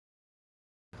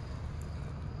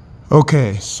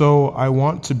Okay, so I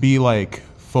want to be like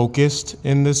focused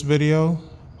in this video.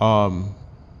 Um,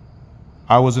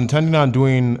 I was intending on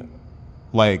doing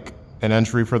like an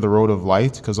entry for the Road of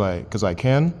Light because I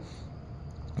can.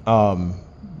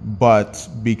 But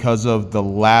because of the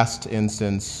last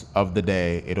instance of the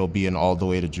day, it'll be an all the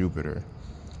way to Jupiter.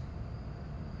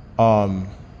 But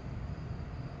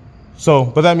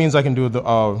that means I can do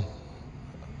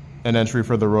an entry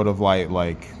for the Road of Light,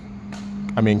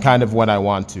 kind of when I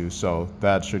want to, so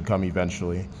that should come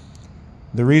eventually.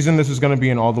 The reason this is going to be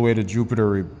an all the way to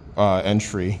Jupiter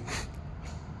entry,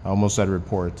 I almost said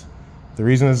report. The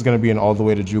reason this is going to be an all the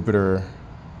way to Jupiter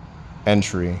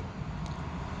entry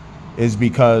is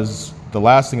because the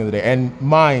last thing of the day, and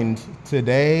mind,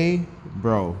 today,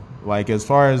 bro, like as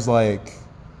far as like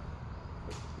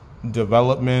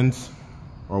development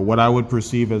or what I would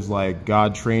perceive as like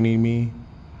God training me,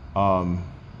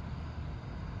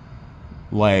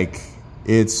 like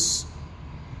it's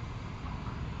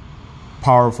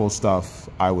powerful stuff,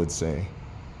 I would say.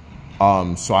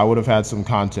 So I would have had some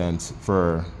content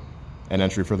for an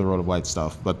entry for the Road of Light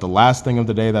stuff. But the last thing of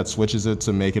the day that switches it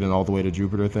to make it an all the way to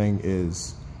Jupiter thing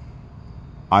is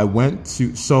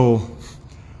so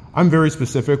I'm very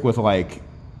specific with like,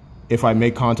 if I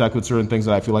make contact with certain things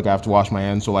that I feel like I have to wash my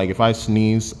hands. So like if I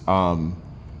sneeze, and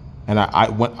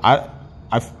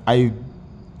I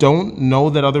don't know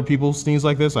that other people sneeze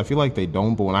like this. I feel like they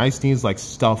don't, but when I sneeze, like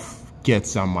stuff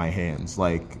gets on my hands.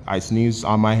 Like I sneeze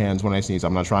on my hands when I sneeze.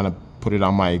 I'm not trying to put it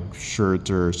on my shirt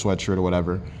or sweatshirt or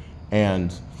whatever.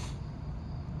 And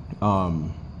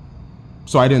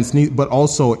so I didn't sneeze, but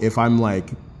also if I'm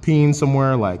like peeing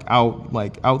somewhere, like out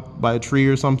by a tree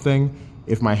or something,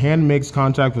 if my hand makes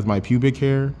contact with my pubic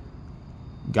hair,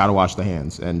 gotta wash the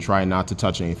hands and try not to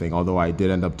touch anything. Although I did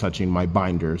end up touching my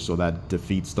binder, so that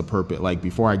defeats the purpose. Like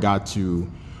before I got to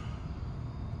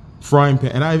frying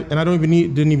pan, and I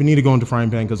didn't even need to go into frying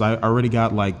pan because I already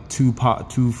got like two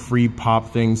free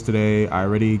pop things today. I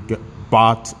already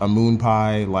bought a moon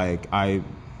pie,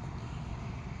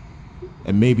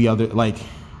 and maybe other, like,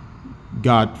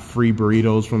 got free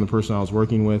burritos from the person I was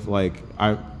working with. I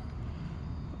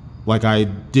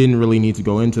didn't really need to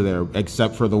go into there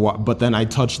except for but then I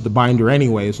touched the binder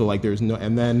anyway, so like there's no,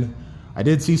 and then I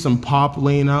did see some pop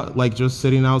laying out, like just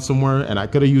sitting out somewhere, and I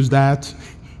could have used that,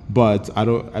 but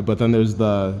but then there's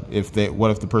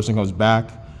what if the person comes back?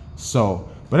 So,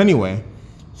 but anyway,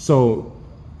 so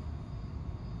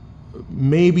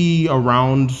maybe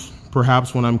around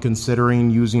perhaps when I'm considering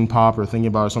using pop or thinking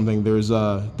about something,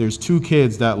 there's two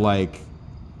kids that like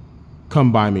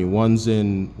come by me. One's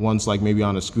like maybe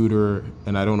on a scooter,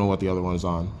 and I don't know what the other one's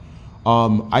on.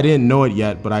 I didn't know it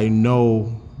yet, but I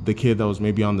know the kid that was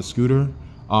maybe on the scooter.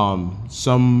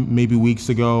 Some maybe weeks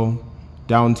ago,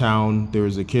 downtown, there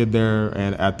was a kid there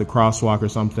and at the crosswalk or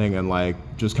something, and like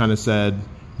just kind of said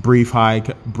brief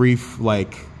like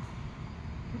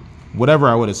whatever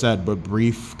I would have said, but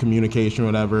brief communication,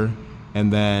 whatever.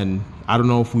 And then I don't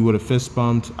know if we would have fist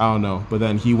bumped, I don't know, but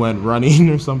then he went running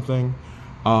or something.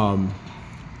 And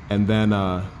then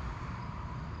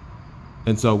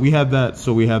and so we had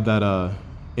that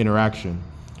interaction,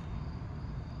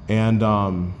 and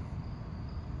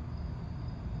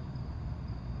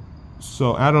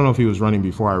so I don't know if he was running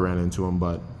before I ran into him,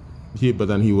 but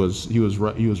then he was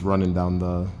running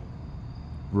down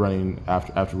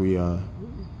after we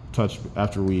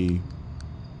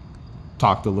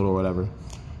talked a little or whatever.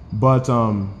 But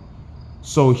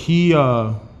so he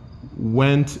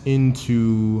went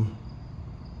into,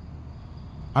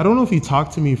 I don't know if he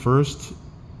talked to me first,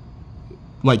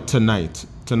 like tonight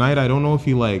I don't know if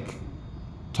he like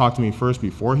talked to me first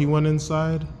before he went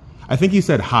inside. I think he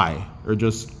said hi or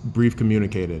just brief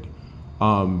communicated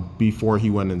before he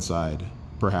went inside,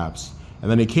 perhaps.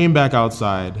 And then he came back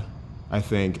outside, I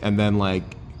think, and then like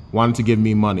wanted to give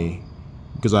me money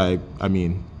because I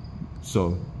mean,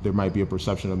 so there might be a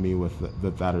perception of me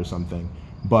with that or something,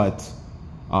 but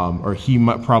or he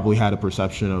probably had a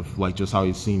perception of like just how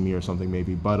he's seen me or something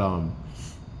maybe, but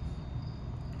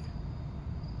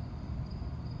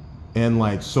and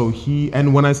like so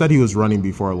and when I said he was running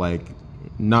before, like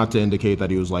not to indicate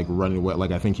that he was like running away,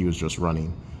 like I think he was just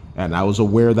running, and I was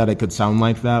aware that it could sound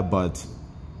like that, but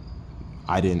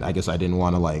I guess I didn't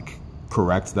want to like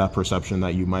correct that perception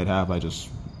that you might have. I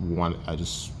didn't want to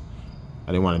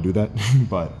do that.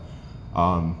 but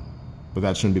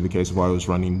that shouldn't be the case if I was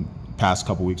running past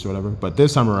couple weeks or whatever. But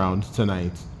this time around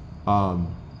tonight,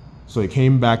 so he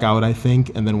came back out, I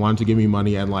think, and then wanted to give me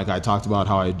money, and like I talked about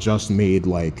how I just made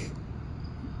like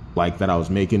that I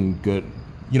was making good,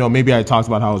 maybe I talked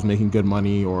about how I was making good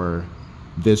money or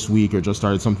this week or just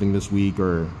started something this week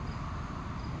or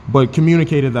but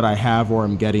communicated that I have or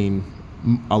I'm getting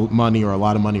money or a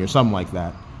lot of money or something like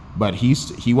that. But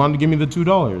he wanted to give me the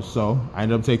 $2, so I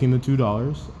ended up taking the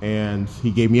 $2, and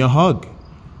he gave me a hug.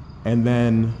 And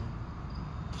then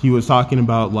he was talking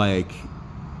about like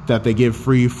that they give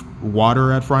free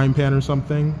water at Frying Pan or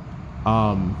something,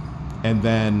 and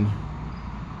then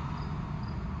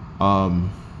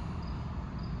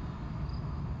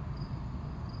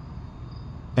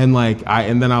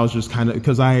and then I was just kind of,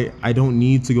 because I don't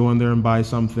need to go in there and buy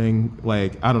something,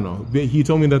 like, I don't know. He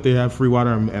told me that they have free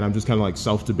water, and I'm just kind of like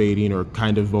self-debating or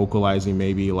kind of vocalizing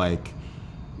maybe like,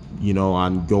 you know,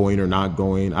 on going or not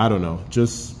going. I don't know.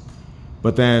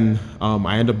 But then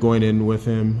I end up going in with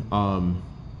him, and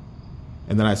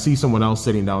then I see someone else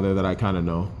sitting down there that I kind of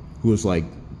know, who is like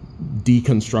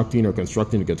deconstructing or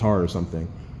constructing a guitar or something.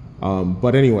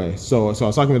 But anyway, so I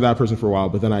was talking with that person for a while,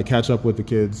 but then I catch up with the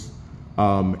kids.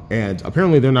 And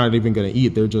apparently they're not even going to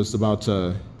eat. They're just about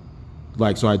to,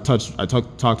 like, so I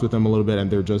talked with them a little bit, and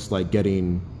they're just like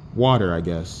getting water, I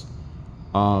guess.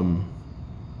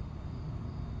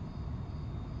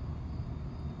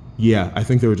 Yeah, I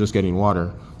think they were just getting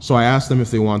water. So I asked them if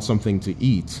they want something to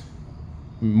eat,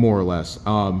 more or less.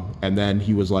 And then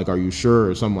he was like, "Are you sure?"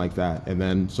 or something like that. And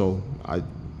then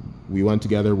we went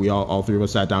together. We all three of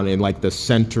us sat down in like the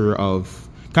center of,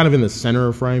 kind of in the center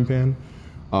of Frying Pan.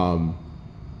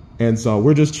 And so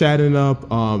we're just chatting up.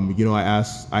 You know,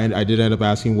 I did end up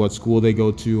asking what school they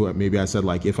go to. Maybe I said,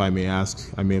 like, if I may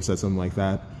ask. I may have said something like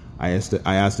that. I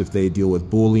asked if they deal with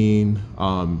bullying.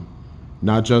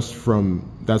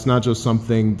 That's not just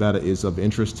something that is of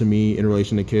interest to me in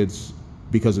relation to kids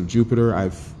because of Jupiter.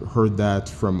 I've heard that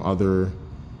from other,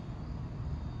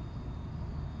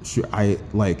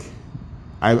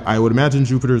 I would imagine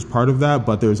Jupiter is part of that,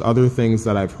 but there's other things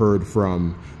that I've heard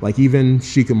from, like, even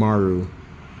Shikamaru.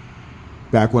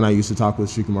 Back when I used to talk with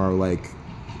Shikamaru, like,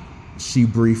 she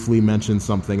briefly mentioned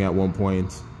something at one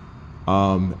point.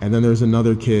 And then there's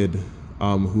another kid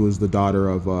who is the daughter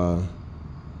of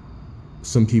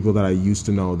some people that I used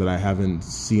to know that I haven't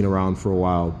seen around for a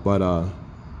while. But,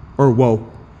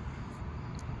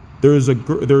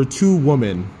 there are two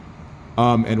women,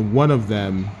 and one of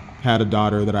them had a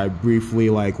daughter that I briefly,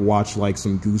 like, watched, like,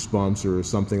 some Goosebumps or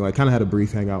something, like, kind of had a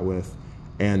brief hangout with.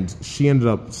 And she ended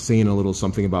up saying a little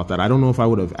something about that. I don't know if I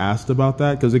would have asked about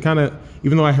that, because it kind of,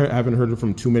 even though I haven't heard it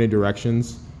from too many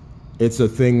directions, it's a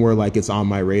thing where, like, it's on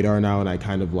my radar now, and I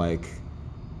kind of, like,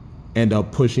 end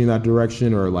up pushing that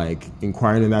direction or, like,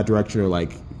 inquiring in that direction, or,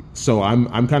 like, so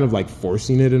I'm kind of, like,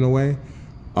 forcing it in a way.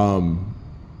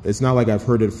 It's not like I've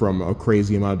heard it from a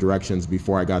crazy amount of directions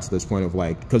before I got to this point of,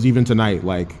 like, because even tonight,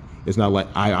 like, it's not like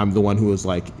I'm the one who was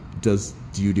like, do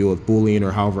you deal with bullying,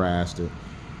 or however I asked it.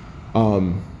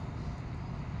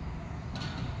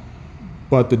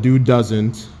 But the dude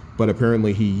doesn't, but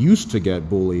apparently he used to get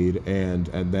bullied, and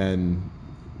then,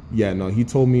 yeah, no, he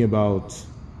told me about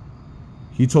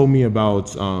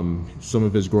some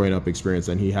of his growing up experience,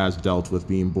 and he has dealt with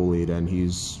being bullied, and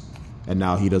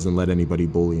now he doesn't let anybody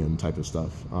bully him, type of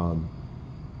stuff.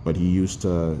 But he used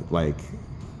to, like,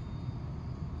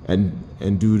 and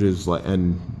dude is like,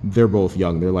 and they're both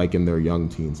young, they're like in their young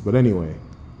teens, but anyway,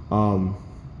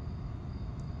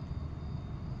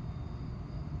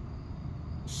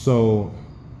 so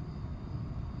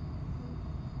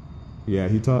yeah,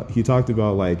 he talked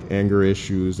about, like, anger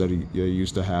issues that he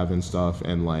used to have and stuff,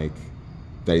 and, like,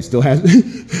 that he still has.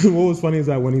 What was funny is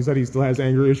that when he said he still has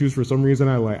anger issues, for some reason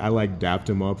I dapped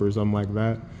him up or something like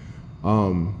that.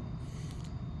 And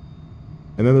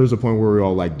then there was a point where we were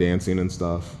all, like, dancing and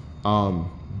stuff.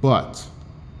 But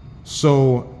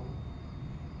so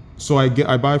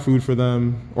I buy food for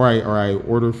them, or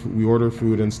we order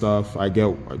food and stuff. I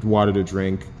get water to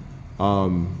drink.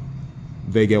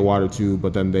 They get water too,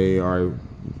 but then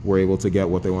were able to get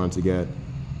what they wanted to get.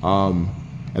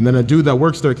 And then a dude that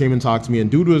works there came and talked to me, and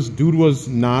dude was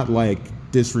not, like,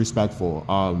 disrespectful,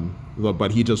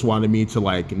 but he just wanted me to,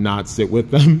 like, not sit with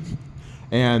them.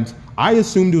 And I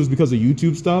assumed it was because of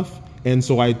YouTube stuff, and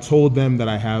so I told them that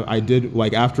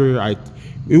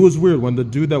it was weird when the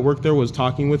dude that worked there was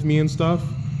talking with me and stuff.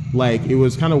 Like, it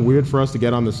was kind of weird for us to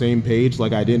get on the same page.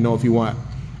 Like, I didn't know if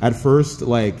at first,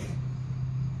 like,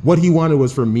 what he wanted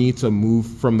was for me to move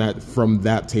from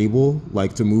that table,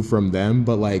 like, to move from them,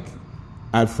 but, like,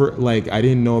 at first, like, I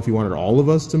didn't know if he wanted all of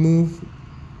us to move.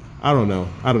 I don't know,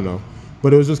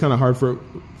 but it was just kind of hard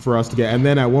for us to get. And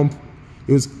then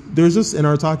there's just, in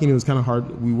our talking, it was kind of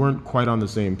hard. We weren't quite on the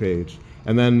same page.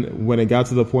 And then when it got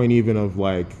to the point even of,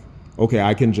 like, okay,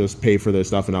 I can just pay for their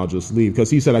stuff and I'll just leave,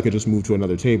 because he said I could just move to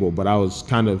another table, but I was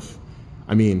kind of,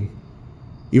 I mean,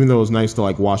 even though it was nice to,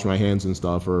 like, wash my hands and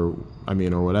stuff, or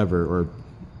whatever, or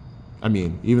I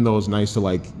mean, even though it was nice to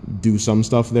like do some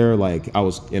stuff there, like I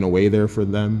was in a way there for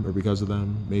them or because of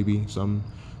them, maybe some.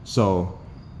 So,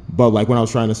 but like when I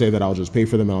was trying to say that I'll just pay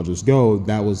for them and I'll just go,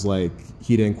 that was like,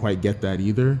 he didn't quite get that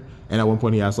either. And at one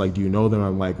point he asked like, do you know them?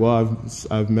 I'm like, well,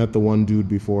 I've met the one dude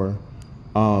before.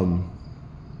 And,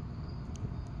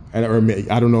 or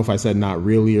I don't know if I said not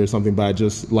really or something, but I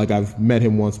just like, I've met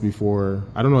him once before.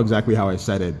 I don't know exactly how I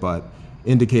said it, but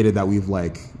indicated that we've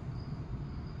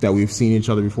seen each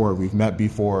other before, we've met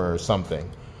before or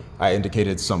something. I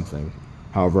indicated something,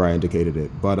 however I indicated it.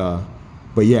 But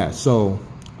yeah, so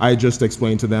I just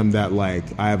explained to them that like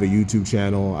I have a YouTube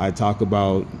channel. I talk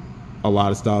about a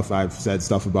lot of stuff. I've said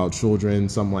stuff about children,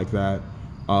 something like that.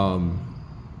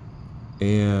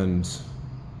 And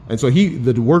so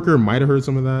the worker might have heard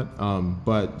some of that.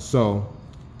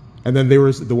 And then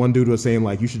the one dude was saying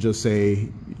like, you should just say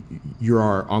you're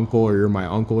our uncle or you're my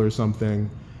uncle or something.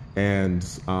 And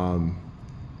I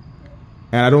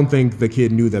don't think the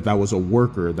kid knew that was a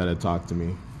worker that had talked to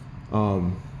me.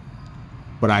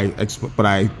 But I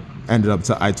ended up,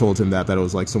 I told him that it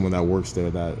was like someone that works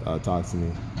there that talked to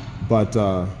me. But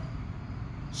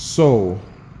so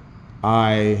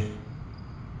I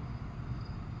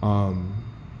told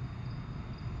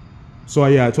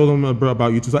him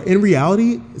about YouTube. So in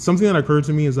reality, something that occurred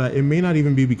to me is that it may not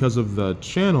even be because of the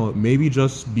channel. It may be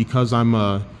just because I'm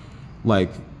a like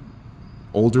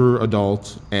older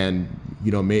adult, and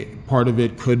part of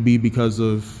it could be because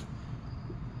of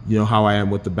how I am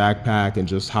with the backpack and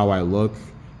just how I look.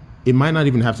 It might not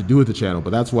even have to do with the channel,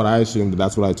 but that's what I assumed.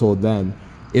 That's what I told them.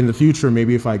 In the future,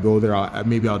 maybe if I go there,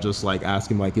 I'll just like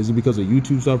ask him like, is it because of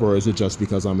YouTube stuff, or is it just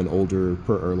because I'm an older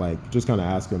or like just kind of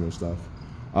ask him or stuff.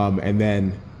 And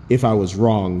then if I was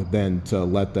wrong, then to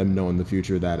let them know in the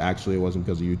future that actually it wasn't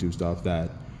because of YouTube stuff,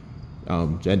 that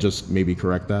and just maybe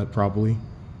correct that probably.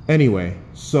 Anyway,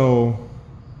 so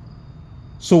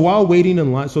while waiting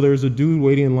in line, so there's a dude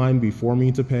waiting in line before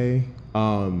me to pay,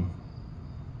 and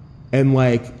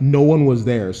like no one was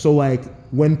there. So like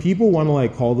when people want to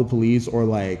like call the police or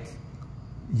like,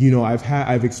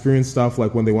 I've experienced stuff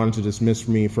like when they wanted to dismiss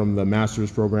me from the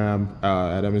master's program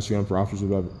at MSUM for officers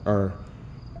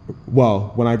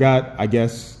when I got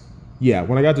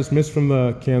dismissed from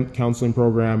the counseling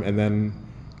program and then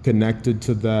connected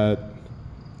to that,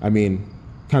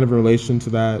 kind of in relation to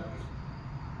that,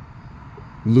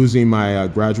 losing my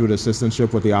graduate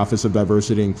assistantship with the Office of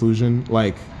Diversity and Inclusion,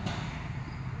 like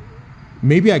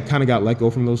maybe I kind of got let go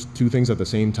from those two things at the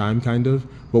same time, kind of.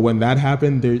 But when that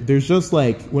happened, there's just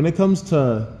like, when it comes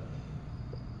to,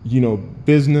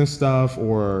 business stuff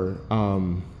or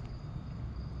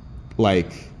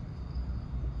like,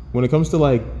 when it comes to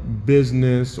like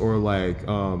business or like,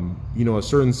 a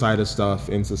certain side of stuff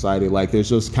in society, like there's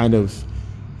just kind of,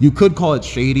 you could call it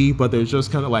shady, but there's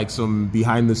just kind of like some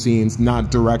behind the scenes, not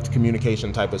direct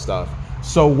communication type of stuff.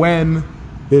 So when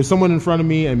there's someone in front of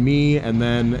me, and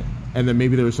then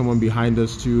maybe there was someone behind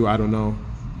us too, I don't know.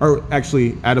 Or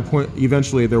actually at a point,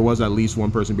 eventually there was at least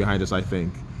one person behind us, I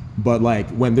think. But like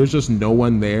when there's just no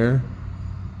one there,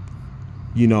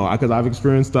 because I've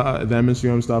experienced the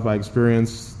MSUM stuff, I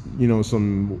experienced,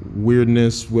 some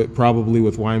weirdness with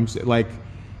YMCA. Like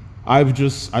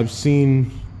I've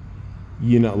seen,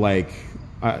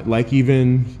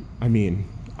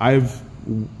 I've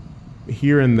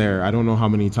here and there, I don't know how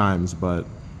many times, but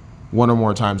one or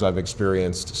more times I've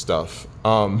experienced stuff.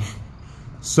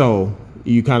 So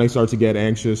you kind of start to get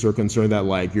anxious or concerned that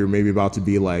like you're maybe about to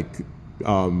be like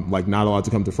not allowed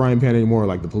to come to Frying Pan anymore,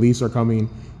 like the police are coming.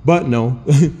 But no,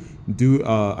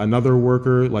 another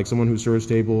worker, like someone who serves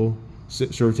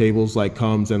tables, like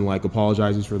comes and like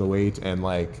apologizes for the wait and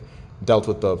like dealt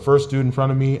with the first dude in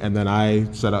front of me, and then I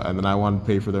wanted to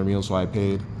pay for their meal, so I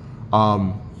paid.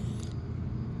 And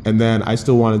then I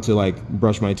still wanted to like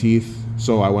brush my teeth,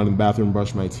 so I went in the bathroom and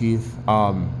brushed my teeth.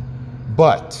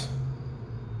 But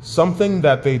something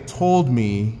that they told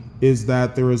me is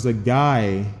that there was a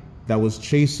guy that was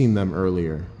chasing them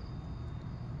earlier.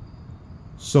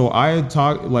 So I had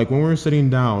talked, like when we were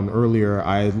sitting down earlier,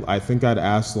 I think I'd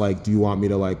asked like, do you want me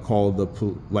to like call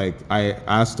I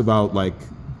asked about like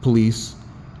police.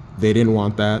 They didn't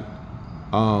want that.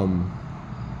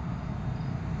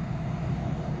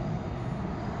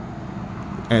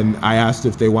 And I asked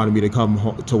if they wanted me to come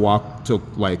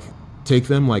take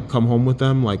them, like come home with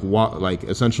them, like walk, like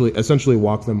essentially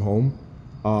walk them home.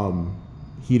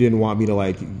 He didn't want me to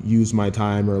like use my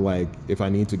time or like if I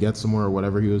need to get somewhere or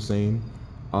whatever he was saying.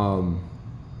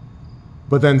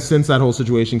 But then since that whole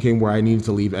situation came where I needed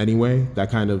to leave anyway,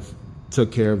 that kind of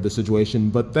took care of the situation.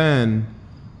 But then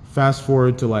fast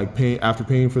forward to like after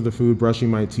paying for the food, brushing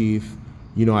my teeth,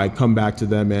 you know, I come back to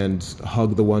them and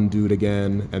hug the one dude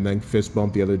again, and then fist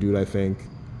bump the other dude, I think,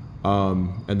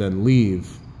 and then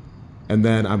leave. And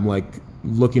then I'm like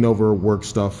looking over work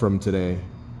stuff from today,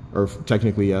 or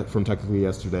technically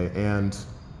yesterday. And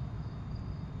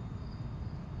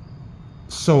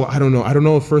so I don't know. I don't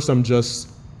know if first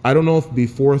I don't know if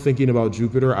before thinking about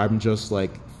Jupiter, I'm just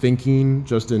like thinking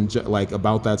just in like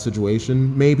about that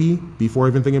situation, maybe before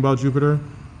even thinking about Jupiter.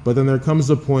 But then there comes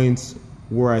a point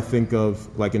where I think of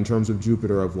like in terms of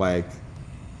Jupiter of like,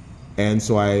 and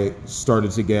so I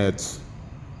started to get,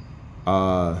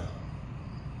 I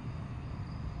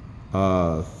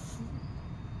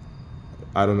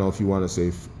don't know if you want to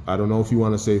say,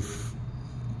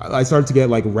 I started to get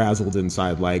like razzled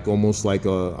inside, like almost like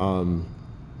a,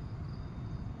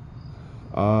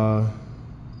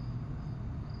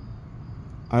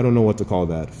 I don't know what to call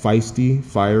that. Feisty,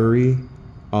 fiery,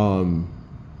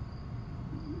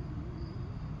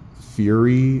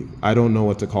 fury. I don't know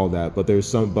what to call that, but there's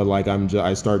some, but like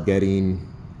I start getting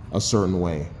a certain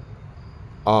way.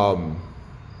 And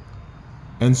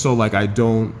so like I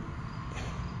don't,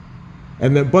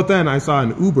 and then, but then I saw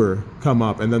an Uber come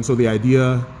up, and then so the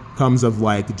idea comes of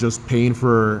like just paying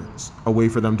for a way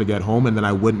for them to get home, and then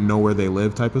I wouldn't know where they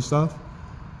live type of stuff.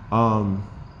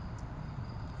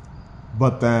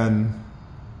 But then,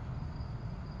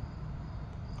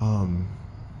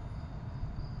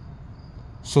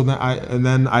 so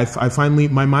then I finally,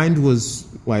 my mind was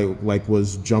like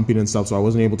was jumping and stuff, so I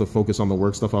wasn't able to focus on the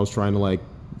work stuff. I was trying to like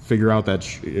figure out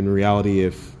that in reality,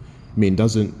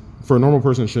 for a normal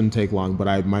person, it shouldn't take long,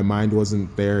 but my mind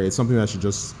wasn't there. It's something that should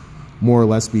just more or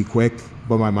less be quick,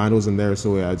 but my mind wasn't there,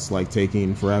 so it's like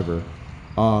taking forever.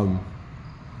 Kind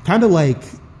of like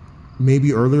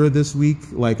maybe earlier this week,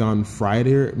 like on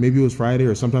Friday, or maybe it was Friday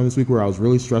or sometime this week, where I was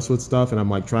really stressed with stuff, and I'm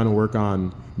like trying to work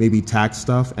on maybe tax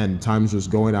stuff, and time's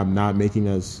just going. I'm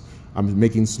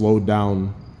making slowed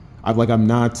down.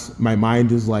 My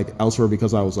mind is like elsewhere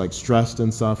because I was like stressed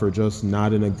and stuff, or just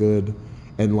not in a good,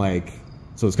 and like,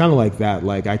 so it's kind of like that.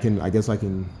 Like I guess I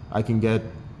can get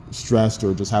stressed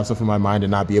or just have stuff in my mind and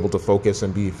not be able to focus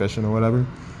and be efficient or whatever.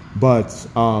 But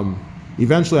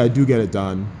eventually I do get it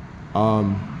done.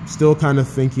 Still kind of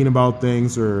thinking about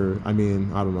things, or I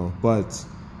don't know. But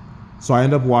so I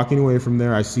end up walking away from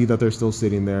there. I see that they're still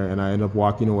sitting there, and I end up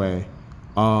walking away.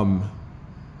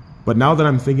 But now that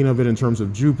I'm thinking of it in terms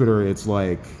of Jupiter, it's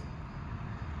like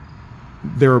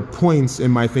there are points in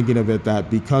my thinking of it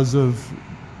that because of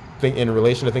in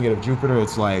relation to thinking of Jupiter,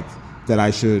 it's like that I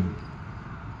should,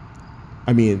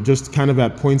 just kind of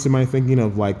at points in my thinking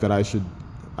of like that I should,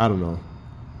 I don't know.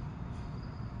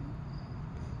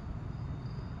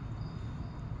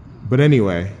 But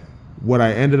anyway, what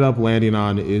I ended up landing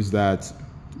on is that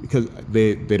because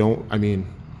they don't,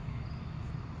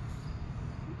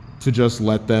 to just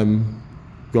let them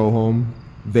go home.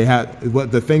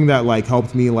 The thing that like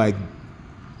helped me like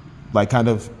kind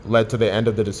of led to the end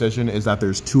of the decision is that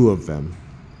there's two of them.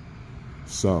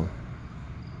 So,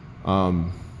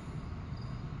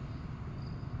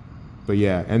 but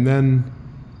yeah, and then,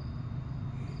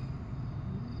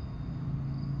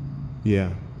 yeah,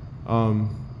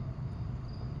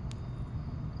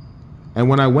 and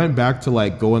when I went back to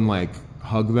like go and like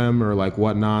hug them or like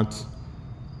whatnot,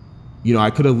 I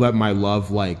could have let my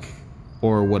love like,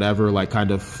 or whatever, like kind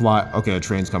of fly. Okay, a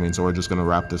train's coming, so we're just gonna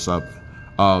wrap this up.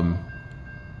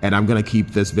 And I'm gonna keep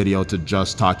this video to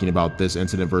just talking about this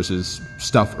incident versus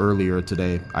stuff earlier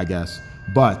today, I guess.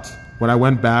 But when I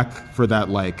went back for that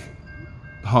like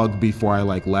hug before I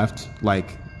like left,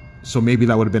 like, so maybe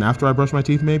that would have been after I brushed my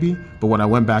teeth maybe, but when I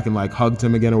went back and like hugged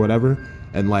him again or whatever,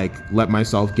 and like let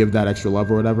myself give that extra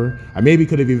love or whatever, I maybe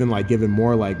could have even like given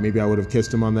more, like maybe I would have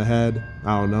kissed him on the head,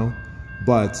 I don't know.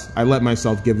 But I let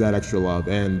myself give that extra love,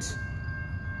 and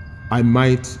I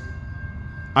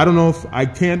don't know if I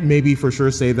can't maybe for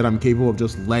sure say that I'm capable of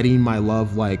just letting my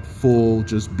love like full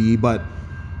just be, but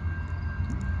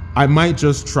I might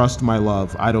just trust my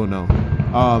love. I don't know.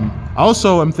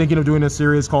 Also, I'm thinking of doing a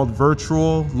series called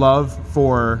Virtual Love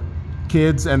for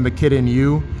Kids and the Kid in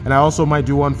You, and I also might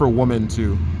do one for women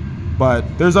too. But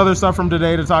there's other stuff from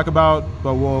today to talk about,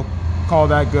 but we'll call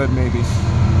that good maybe.